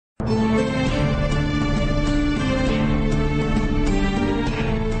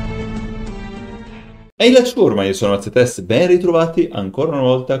Ehi la ciurma, io sono Matsetes, ben ritrovati ancora una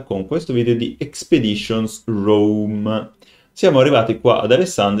volta con questo video di Expeditions Rome. Siamo arrivati qua ad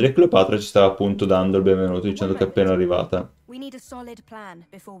Alessandria e Cleopatra ci stava appunto dando il benvenuto dicendo che è appena arrivata.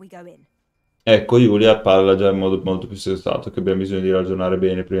 Ecco, Giulia parla già in modo molto più sensato, che abbiamo bisogno di ragionare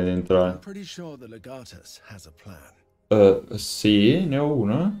bene prima di entrare. Sì, ne ho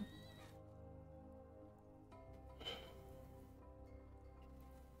una.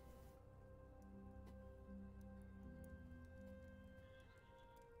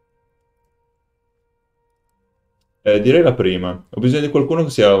 Direi la prima. Ho bisogno di qualcuno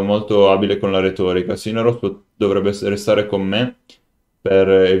che sia molto abile con la retorica. Sinaro dovrebbe restare con me per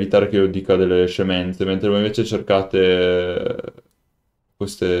evitare che io dica delle scemenze, mentre voi invece cercate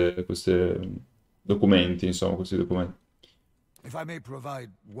queste documenti, insomma, questi documenti. If I may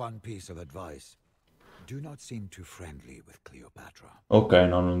provide one piece of advice, do not seem too friendly with Cleopatra. Ok,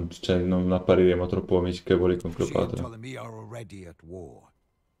 no, non appariremo troppo amichevoli con She and Cleopatra. Ptolemy are already at war.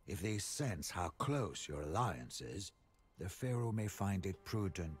 If they sense how close your alliance is, the pharaoh may find it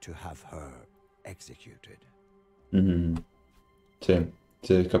prudent to have her executed. Mhm. Sì,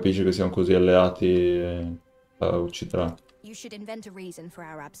 se capisci che siamo così alleati, la ucciderà. You should invent a reason for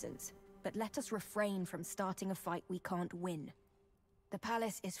our absence, but let us refrain from starting a fight we can't win. The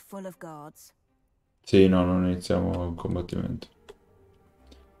palace is full of guards. Sì, no, non iniziamo il combattimento.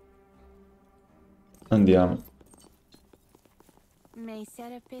 Andiamo. May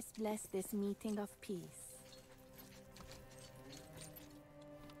Serapis bless this meeting of peace.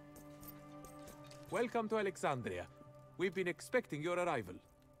 Welcome to Alexandria. We've been expecting your arrival.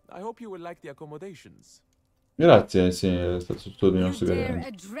 I hope you will like the accommodations. Grazie, sì, è stato tutto di You nostro dare grado.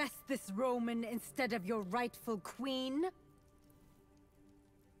 address this Roman instead of your rightful queen?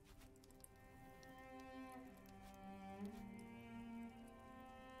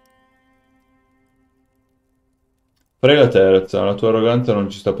 Prega terza, la tua arroganza non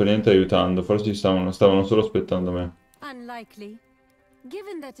ci sta per niente aiutando, forse stavano solo aspettando me. Unlikely,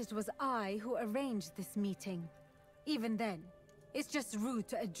 given that it was I who arranged this meeting. Even then, it's just rude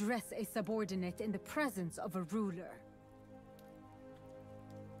to address a subordinate in the presence of a ruler.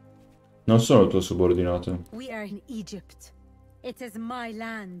 Non sono il tuo subordinato. We are in Egypt. It is my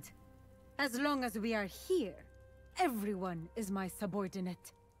land. As long as we are here, everyone is my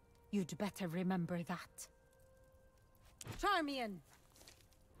subordinate. You'd better remember that. Charmian!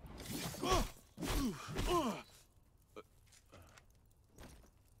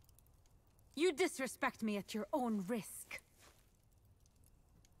 You disrespect me at your own risk.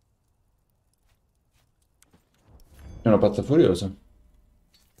 È una pazza furiosa.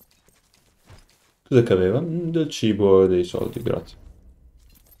 Cos'è che aveva? Del cibo e dei soldi, grazie.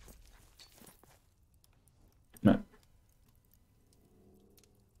 Ma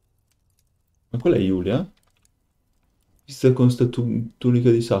quella è Giulia? Vista con sta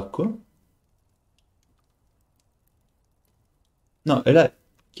tunica di sacco? No, è lei.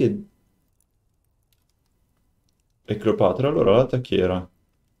 Chi è? È Cleopatra? Allora l'altra chi era?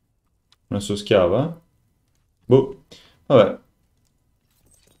 Una sua schiava? Boh. Vabbè.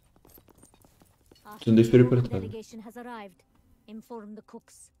 Sono dei fiori per terra.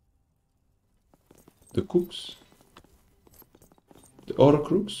 The Cooks? The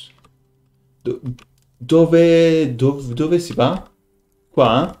Horcrux? Dove si va?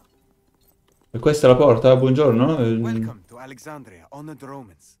 Qua? E questa è la porta? Buongiorno? Welcome to Alexandria, honored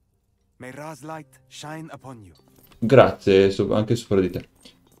Romans. May Ra's light shine upon you. Grazie, anche sopra di te.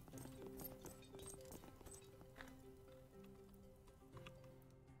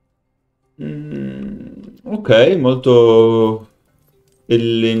 Ok, molto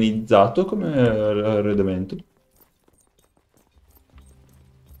ellenizzato come arredamento.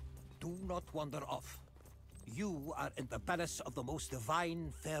 Do not wander off. You are in the palace of the most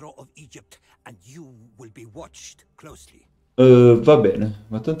divine pharaoh of Egypt, and you will be watched closely. Va bene,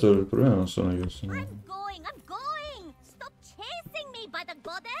 ma tanto il problema non sono io. Sono... I'm going! Stop chasing me by the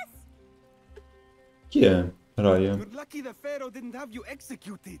goddess! Chi è? Raya. You're lucky the pharaoh didn't have you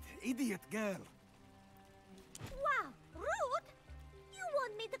executed, idiot girl. Wow, rude! You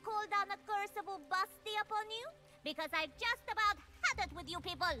want me to call down a curse of Ubasti upon you? Because I've just about had it with you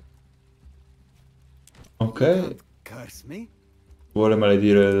people! Ok, Curse me? vuole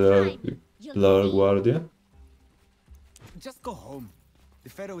maledire la guardia. Just go home. The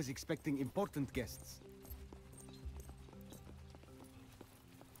pharaoh is expecting important guests.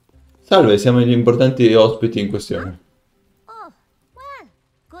 Salve, siamo gli importanti ospiti in questione. Oh, well,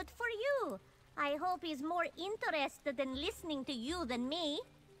 good for you. I hope he's more interested in listening to you than me.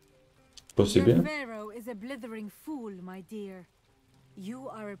 The Possibile? pharaoh is a blithering fool, my dear. You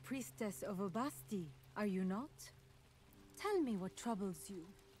are a priestess of Ubasti. Are you not? Tell me what troubles you.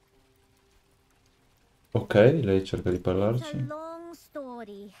 Ok, lei cerca di It's a parlarci. long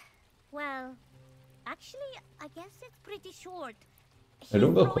story. Well, actually, I guess it's pretty short. È He's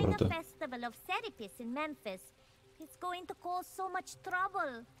lungo o throwing a corto? festival of Serapis in Memphis. It's going to cause so much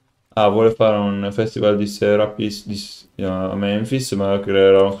trouble. Ah, vuole fare un festival di Serapis a Memphis, ma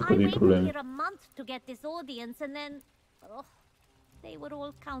creerà un sacco I di waited problemi. here a month to get this audience, and then, oh, they were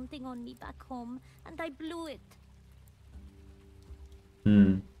all counting on me back home, and I blew it.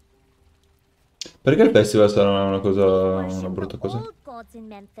 Mm. Perché il festival sarà una cosa, They una worship brutta the cosa? old gods in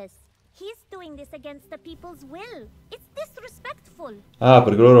Memphis. He's doing this against the people's will. It's disrespectful. Ah,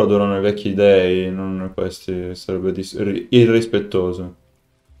 perché loro adorano i vecchi dei, non questi, sarebbe irrispettoso.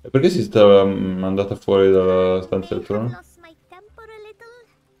 E perché si stava mandata fuori dalla I stanza may del have trono? lost my temper a little.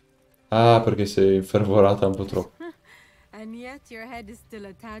 Ah, perché sei infervorata un po' troppo. And yet your head is still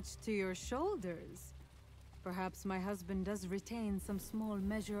attached to your shoulders. Perhaps my husband does retain some small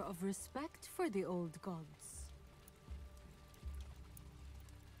measure of respect for the old gods.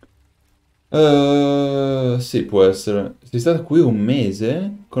 Sì, può essere. Sei stata qui un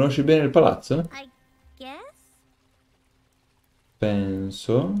mese? Conosci bene il palazzo? I guess?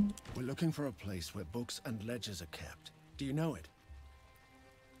 Penso. We're looking for a place where books and ledgers are kept. Do you know it?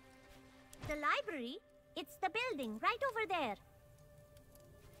 The library? It's the building right over there.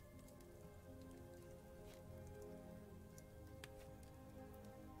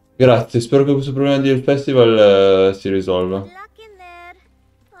 Grazie, spero che questo problema del festival si risolva. Good luck in there.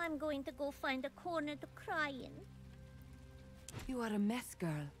 I'm going to go find a corner to cry in. You are a mess,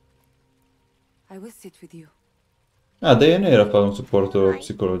 girl. I will sit with you. Ah, Diana era fa un supporto Alright.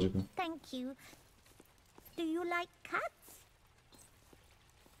 psicologico. Thank you. Do you like cats?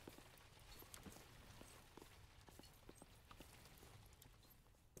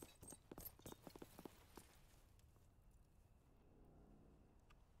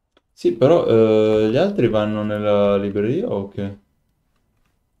 Sì, però gli altri vanno nella libreria o che?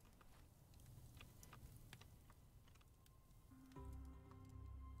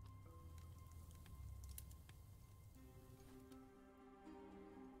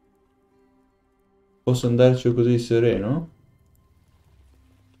 Posso andarci così sereno?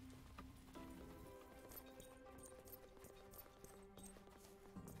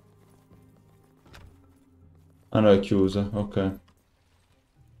 Ah no, è chiusa, ok.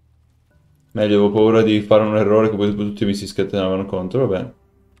 Meglio, avevo paura di fare un errore che poi dopo tutti mi si scatenavano contro, vabbè.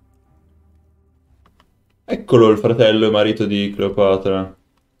 Eccolo il fratello e marito di Cleopatra.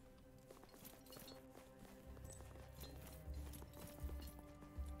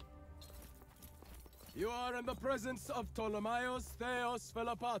 You are in the presence of Ptolemaeus Theos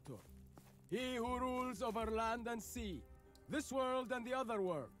Philopator, he who rules over land and sea, this world and the other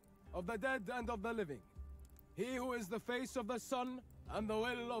world, of the dead and of the living, he who is the face of the sun and the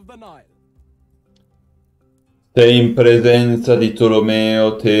will of the Nile. Sei in presenza di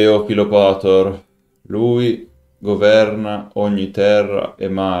Tolomeo Teo Filopator. Lui governa ogni terra e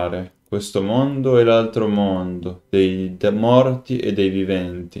mare, questo mondo e l'altro mondo, dei morti e dei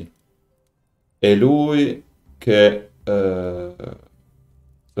viventi. È lui che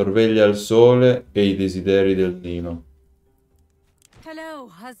sorveglia il sole e i desideri del Nilo. Hello,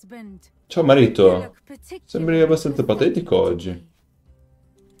 husband. Ciao You marito, look sembri particularly abbastanza pathetic patetico oggi. today.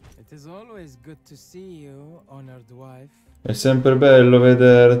 It is always good to see you, honored wife. È sempre bello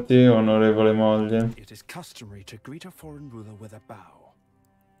vederti, onorevole moglie. It is customary to greet a foreign ruler with a bow.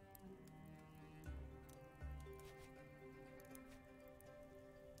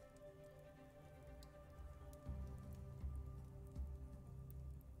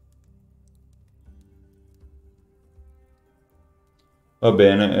 Va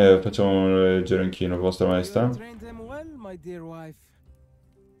bene, facciamo un leggero inchino, vostra You maestà. have trained him well, my dear wife.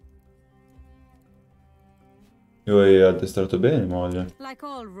 Io hai addestrato bene, moglie. Like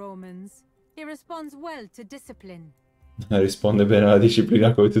all Romans, he responds well to discipline. Risponde bene alla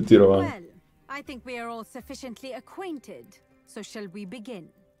disciplina come tutti i romani. Well, I think we are all sufficiently acquainted. So shall we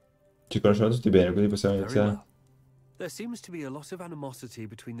begin? Ci conosciamo tutti bene, quindi possiamo Very iniziare. well. There seems to be a lot of animosity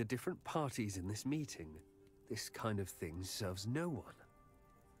between the different parties in this meeting. This kind of thing serves no one.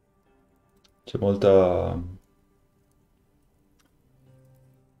 C'è molta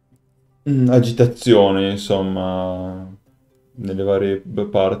agitazione, insomma, nelle varie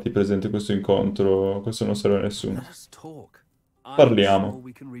parti presenti in questo incontro. Questo non serve a nessuno. Let us talk. I'm Parliamo. sure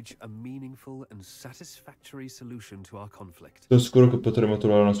we can reach a meaningful and satisfactory solution to our conflict. Sono sicuro che potremo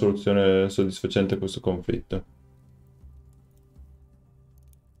trovare una soluzione soddisfacente a questo conflitto.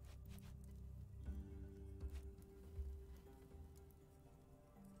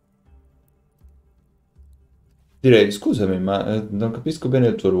 Direi, scusami, ma non capisco bene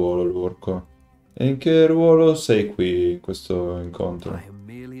il tuo ruolo, l'orco. E in che ruolo sei qui in questo incontro? I am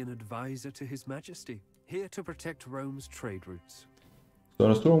merely an advisor to His Majesty, here to protect Rome's trade routes.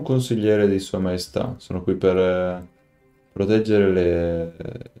 Sono solo un consigliere di Sua Maestà. Sono qui per proteggere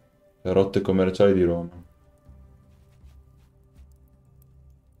le rotte commerciali di Roma.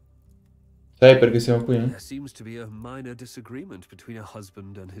 Sai perché siamo qui? There seems to be a minor disagreement between a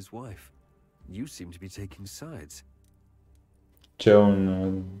husband and his wife. You seem to be taking sides. C'è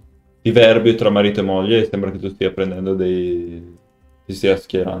un diverbio tra marito e moglie e sembra che tu stia prendendo dei... ti stia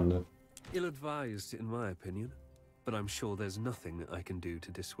schierando. Ill-advised, in my opinion, but I'm sure there's nothing I can do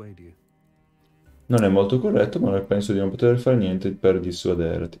to dissuade you. Non è molto corretto, ma penso di non poter fare niente per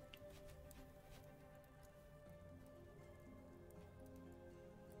dissuaderti.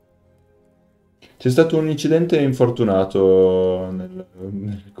 C'è stato un incidente infortunato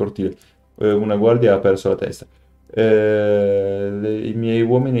nel cortile. Una guardia ha perso la testa. I miei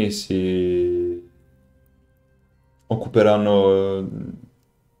uomini si occuperanno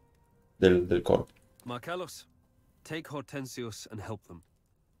del corpo. Marcellus, take Hortensius and help them.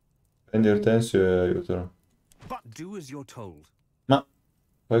 Prendi Ortensio e aiutalo. But do as you're told. Ma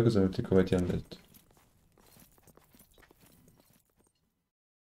poi come ti hanno detto?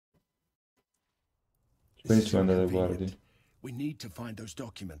 Quindi ci manda le guardie. We need to find those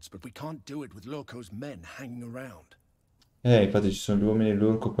documents, but we can't do it with Loco's men hanging around. Infatti ci sono gli uomini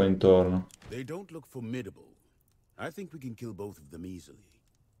dell'orco qua intorno. They don't look formidable. I think we can kill both of them easily.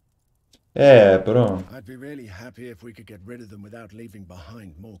 Però... I'd be really happy if we could get rid of them without leaving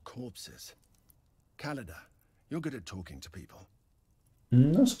behind more corpses. Kalida, you're good at talking to people.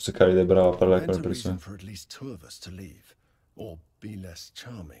 Non so se Khalid è bravo a parlare con Find le a reason persone. for at least two of us to leave. Or be less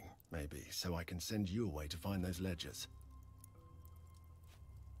charming, maybe, so I can send you away to find those ledgers.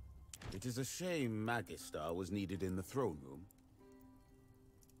 It is a shame Magistar was needed in the throne room.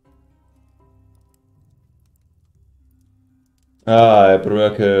 Ah, è il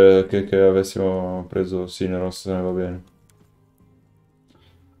problema che avessimo preso Sineros, se ne va bene.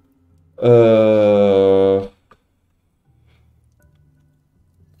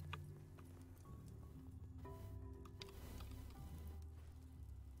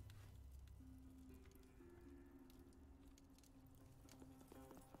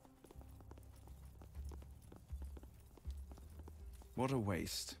 What a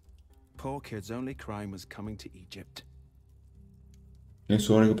waste. Poor kid's only crime was coming to Egypt. Il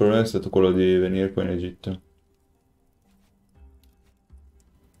suo unico problema è stato quello di venire qua in Egitto.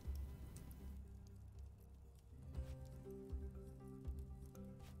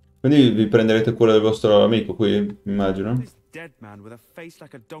 Quindi vi prenderete cura del vostro amico qui, immagino? This dead man with a face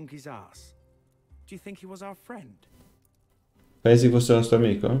like a donkey's ass. Do you think he was our friend? Pensi fosse il nostro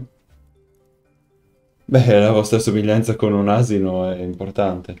amico? Beh, la vostra somiglianza con un asino è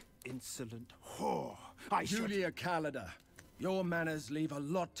importante. Insolent whore. Julia Kalida, your manners leave a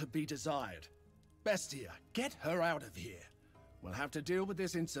lot to be desired. Bestia, get her out of here. We'll have to deal with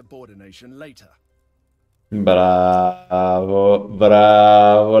this insubordination later. Bravo,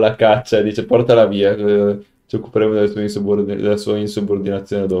 bravo, la caccia, dice portala via, ci occuperemo della sua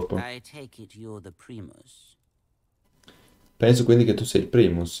insubordinazione dopo. I take it you're the primus. Penso quindi che tu sei il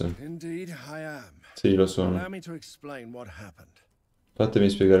primus. Indeed, I am. Sì, lo sono. Allow me to explain what happened. Fatemi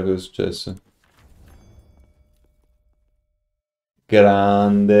spiegare cosa è successo.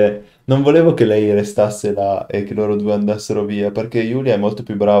 Grande. Non volevo che lei restasse là e che loro due andassero via, perché Giulia è molto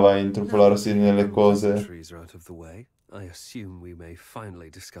più brava a intrufolarsi nelle cose. Trees are out of the way. I assume we may finally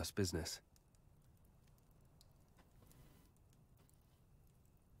discuss business.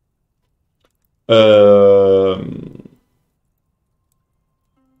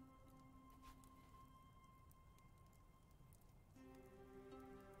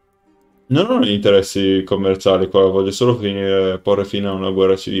 Non ho interessi commerciali qua, voglio solo porre fine a una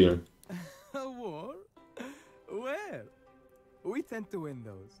guerra civile. A war? Where? We tend to win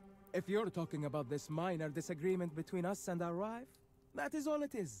those. If you're talking about this minor disagreement between us and our wife, that is all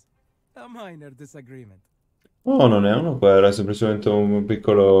it is. A minor disagreement. Oh, non è una guerra, è semplicemente un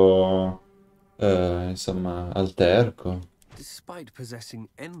piccolo, insomma, alterco. Despite possessing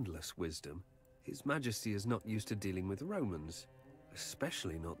endless wisdom, His Majesty is not used to dealing with Romans,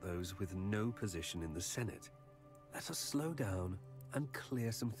 especially not those with no position in the Senate. Let us slow down and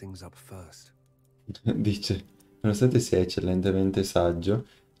clear some things up first. Dice, nonostante sia eccellentemente saggio,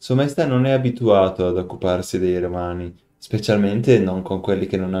 Sua Maestà non è abituato ad occuparsi dei romani, specialmente non con quelli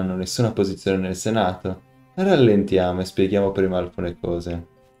che non hanno nessuna posizione nel Senato. Rallentiamo e spieghiamo prima alcune cose.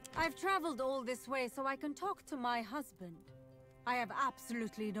 I've traveled all this way so I can talk to my husband. I have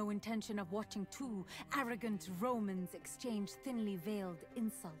absolutely no intention of watching two arrogant Romans exchange thinly veiled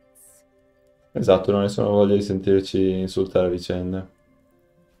insults. Esatto, non ne sono voglia di sentirci insultare a vicenda.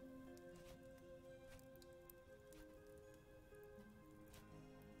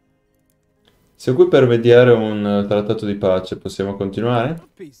 Siamo qui per mediare un trattato di pace, possiamo continuare?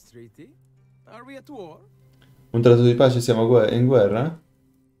 Peace treaty? Are we at war? Un trattato di pace, siamo in guerra?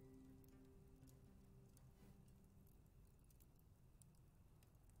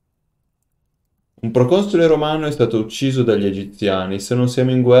 Un proconsole romano è stato ucciso dagli egiziani. Se non siamo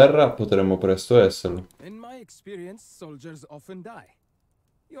in guerra, potremmo presto esserlo. In my experience, soldiers often die.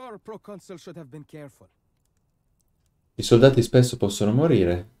 Your proconsul should have been careful. I soldati spesso possono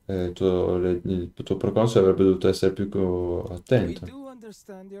morire. Il tuo proconsole avrebbe dovuto essere più We attento. do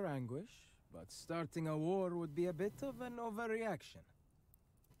understand your anguish, but starting a war would be a bit of an overreaction.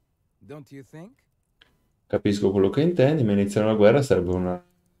 Don't you think? Capisco quello che intendi, ma iniziare una guerra sarebbe una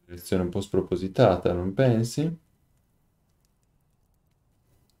reazione un po' spropositata, non pensi?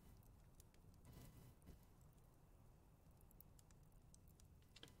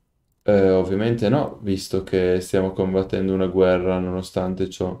 Ovviamente no, visto che stiamo combattendo una guerra nonostante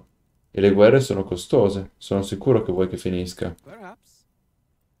ciò. E le guerre sono costose. Sono sicuro che vuoi che finisca. Perhaps.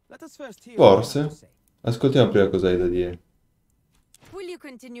 Let us first hear what you have to Forse? say. Ascoltiamo prima cosa hai da dire. Will you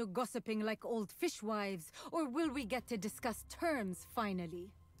continue gossiping like old fishwives, or will we get to discuss terms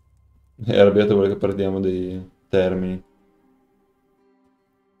finally? È arrabbiato perché parliamo dei termini.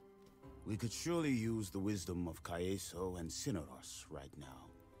 We could surely use the wisdom of Caeso and Cineros right now.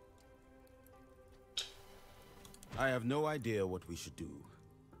 I have no idea what we should do.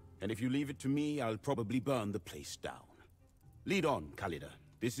 And if you leave it to me, I'll probably burn the place down. Lead on, Khalida.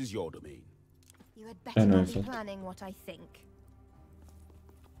 This is your domain. You had better no, not be infatti. planning what I think.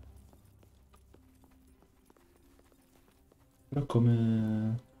 Però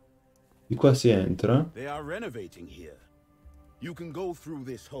come... Di qua si entra? They are renovating here. You can go through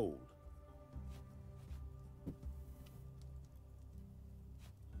this hole.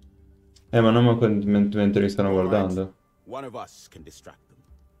 Ma non mentre mi stanno guardando. One of us can distract them.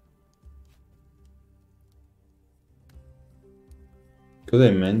 Cosa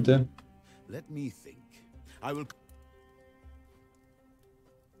hai in mente? Let me think. I will...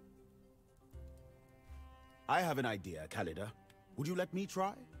 I have an idea, Khalida. Would you let me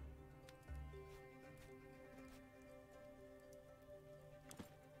try?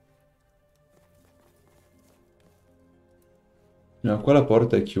 No, qua la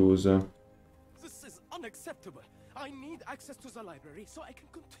porta è chiusa. This is unacceptable. I need access to the library so I can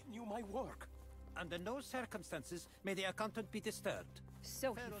continue my work. Under no circumstances may the accountant be disturbed.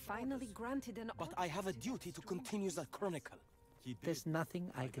 So he finally granted an But I have a duty to continue the chronicle. There's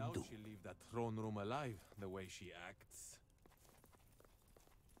nothing I can do. She'll leave that throne room alive, the way she acts.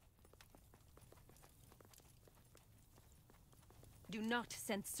 Do not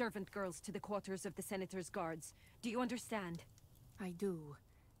send servant girls to the quarters of the Senator's guards. Do you understand? I do,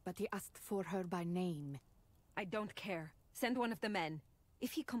 but he asked for her by name. I don't care. Send one of the men.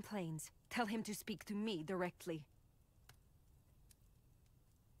 If he complains, tell him to speak to me directly.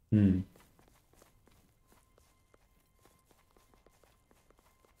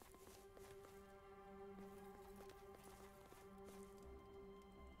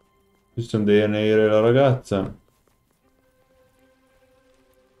 Bisogna DNA la ragazza.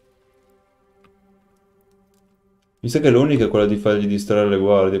 Mi sa che l'unica è quella di fargli distrarre le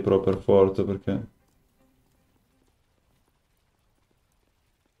guardie, però per forza, perché...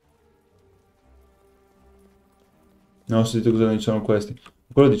 Non ho sentito cosa dicevano questi.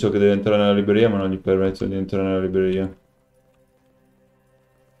 Quello dice che deve entrare nella libreria, ma non gli permettono di entrare nella libreria.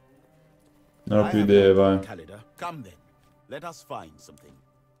 Non ho più idee, vai. Khalida, come then. Let us find something.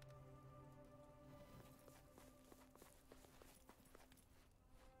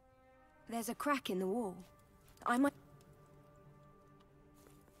 There's a crack in the wall. I might...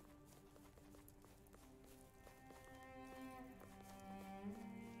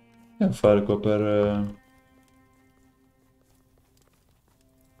 Che a fare qua per...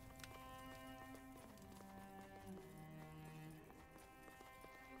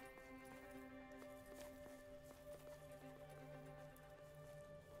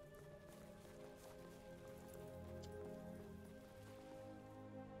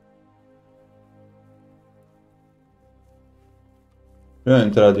 Prima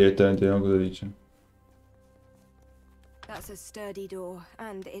entrare direttamente, vediamo cosa dice. That's a sturdy door,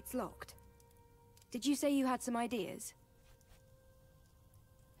 and it's locked. Did you say you had some ideas?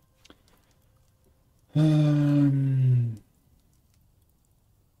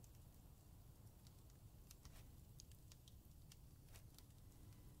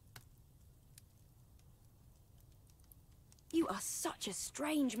 You are such a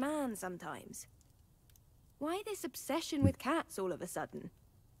strange man sometimes. Why this obsession with cats all of a sudden?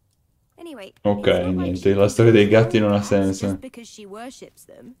 Anyway, Ok, it's not like niente, she la can storia dei control gatti non ha cats senso. just because she worships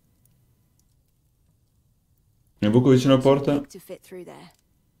them. Nel buco vicino alla Too porta? big to fit through there.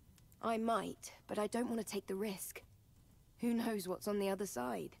 I might, but I don't want to take the risk. Who knows what's on the other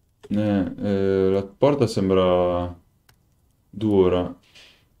side? La porta sembra dura.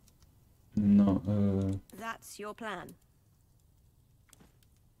 No, That's your plan.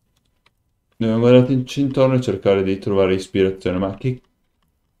 dobbiamo guardarci intorno e cercare di trovare ispirazione. Ma che...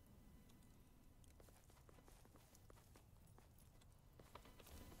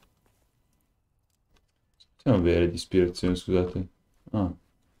 possiamo avere di ispirazione, scusate. Ah,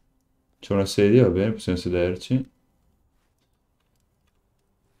 c'è una sedia, va bene, possiamo sederci.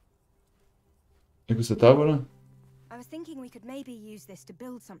 E questa tavola? I was thinking we could maybe use this to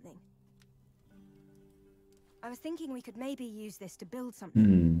build something.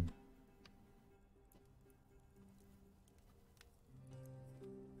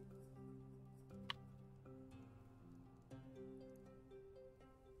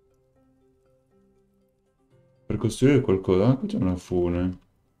 Per costruire qualcosa. Ah, qui c'è una fune.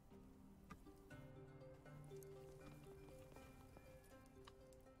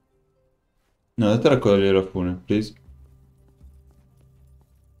 No, andate a raccogliere la fune, please.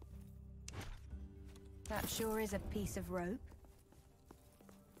 That sure is a piece of rope.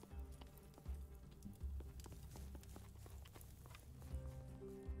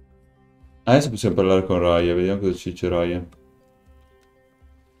 Adesso possiamo parlare con Raya, vediamo cosa ci dice Raya.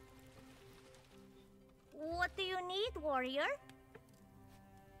 What do you need, warrior?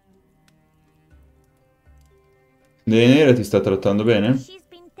 Daenerys ti sta trattando bene? She's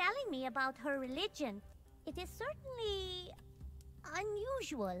been telling me about her religion. It is certainly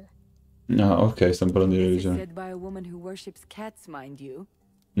unusual. Ah, ok, stiamo parlando di This is religione. said by a woman who worships cats, mind you.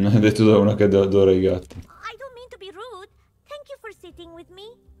 È detto da una che adora i gatti. I don't mean to be rude. Thank you for sitting with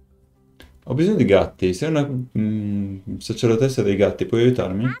me. Ho bisogno di gatti. Sei una sacerdotessa dei gatti, puoi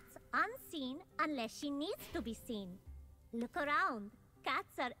aiutarmi? Cats unseen unless she needs to be seen. Look around.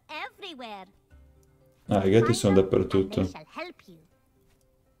 Cats are everywhere. Ah, i gatti sono Find them and dappertutto. they shall help you.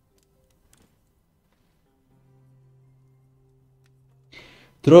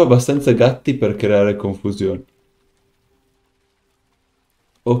 Trovo abbastanza gatti per creare confusione.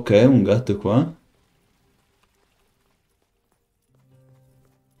 Ok, un gatto qua.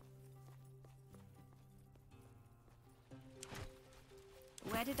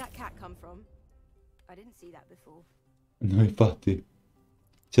 Where did that cat come from? I didn't see that before. No, infatti.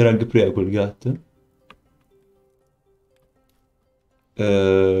 C'era anche prima quel gatto.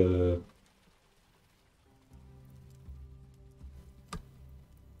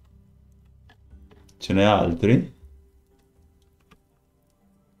 Ce n'è altri?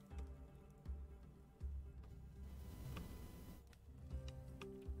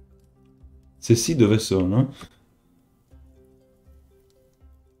 Se sì, dove sono?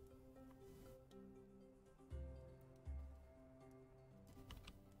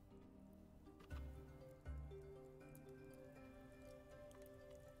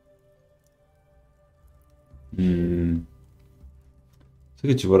 Sai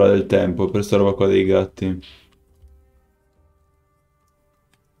che ci vorrà del tempo per sta roba qua dei gatti.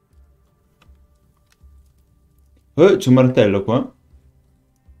 C'è un martello qua.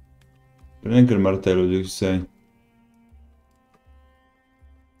 Prendi anche il martello, dove sei?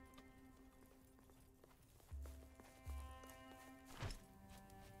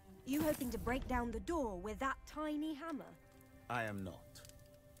 You hoping to break down the door with that tiny hammer? I am not.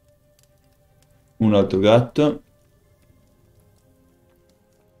 Un altro gatto.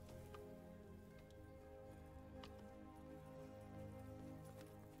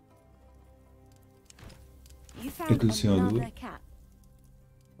 You E found qui siamo another due. cat.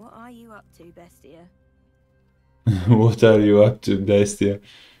 What are you up to, bestia? What are you up to, bestia?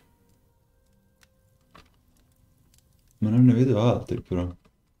 Ma non ne vedo altri, però.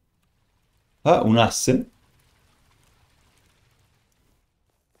 Ah, un asse?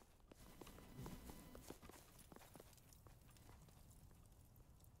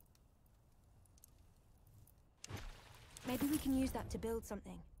 Maybe we can use that to build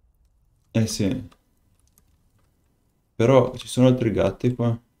something. Eh sì. Però ci sono altri gatti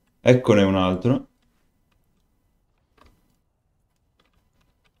qua. Eccone un altro.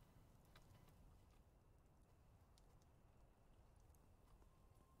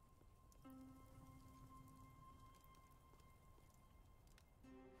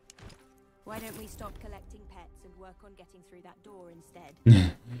 Why don't we stop collecting pets and work on getting through that door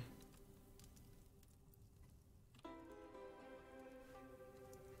instead?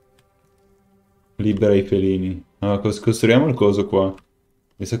 Libera i felini. Allora, costruiamo il coso qua.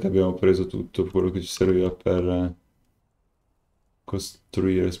 Mi sa che abbiamo preso tutto quello che ci serviva per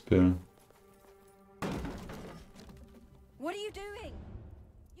costruire, spero. What are you doing?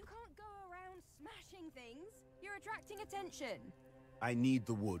 You can't go around smashing things. You're attracting attention. I need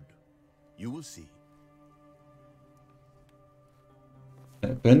the wood. You will see.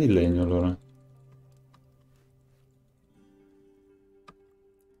 Prendi il legno allora.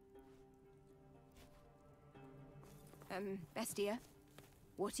 Bestia,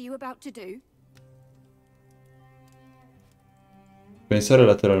 what are you about to do? Pensare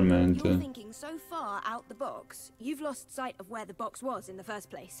You're lateralmente. thinking so far out the box, you've lost sight of where the box was in the first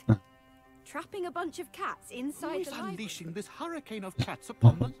place. Trapping a bunch of cats inside Who is the library. unleashing this hurricane of cats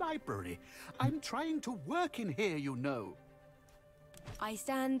upon the library? I'm trying to work in here, you know. I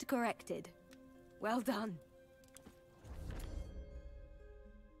stand corrected. Well done.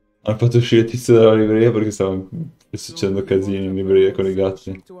 Hanno fatto uscire il tizio dalla libreria perché stavano succedendo casini in libreria con i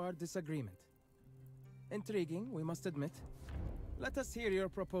gatti. To our disagreement. Intriguing, we must admit. Let us hear your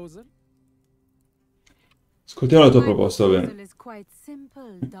proposal. Ascoltiamo la tua proposta, va My bene. proposal is quite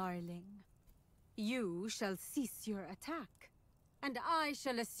simple, darling. You shall cease your attack, and I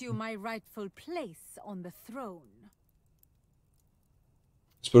shall assume my rightful place on the throne.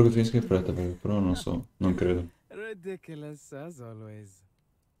 Spero che finisca in fretta, perché però non so, non credo. Ridiculous as always.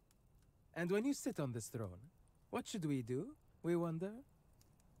 And when you sit on this throne, what should we do? We wonder.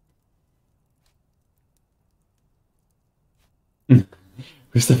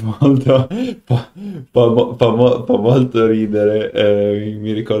 Questa fa molto ridere,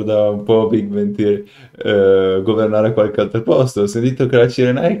 mi ricorda un po' Big Bang Theory, governare qualche altro posto. Ho sentito che la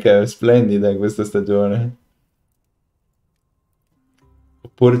Cirenaica è splendida in questa stagione.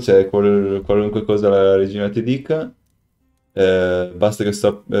 Oppure c'è qualunque cosa la regina ti dica, basta che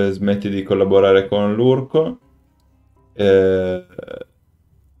smetti di collaborare con l'Urco,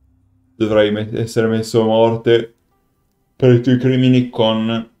 dovrai essere messo a morte per i tuoi crimini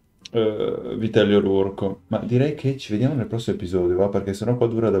con Vitellio l'Urco. Ma direi che ci vediamo nel prossimo episodio, va? Perché sennò qua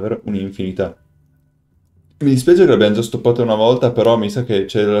dura davvero un'infinità. Mi dispiace che l'abbiamo già stoppato una volta, però mi sa che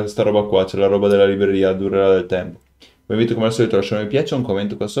c'è sta roba qua, c'è la roba della libreria, durerà del tempo. Vi invito come al solito a lasciare un mi piace, un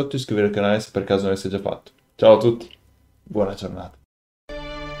commento qua sotto, iscrivervi al canale se per caso non l'aveste già fatto. Ciao a tutti, buona giornata.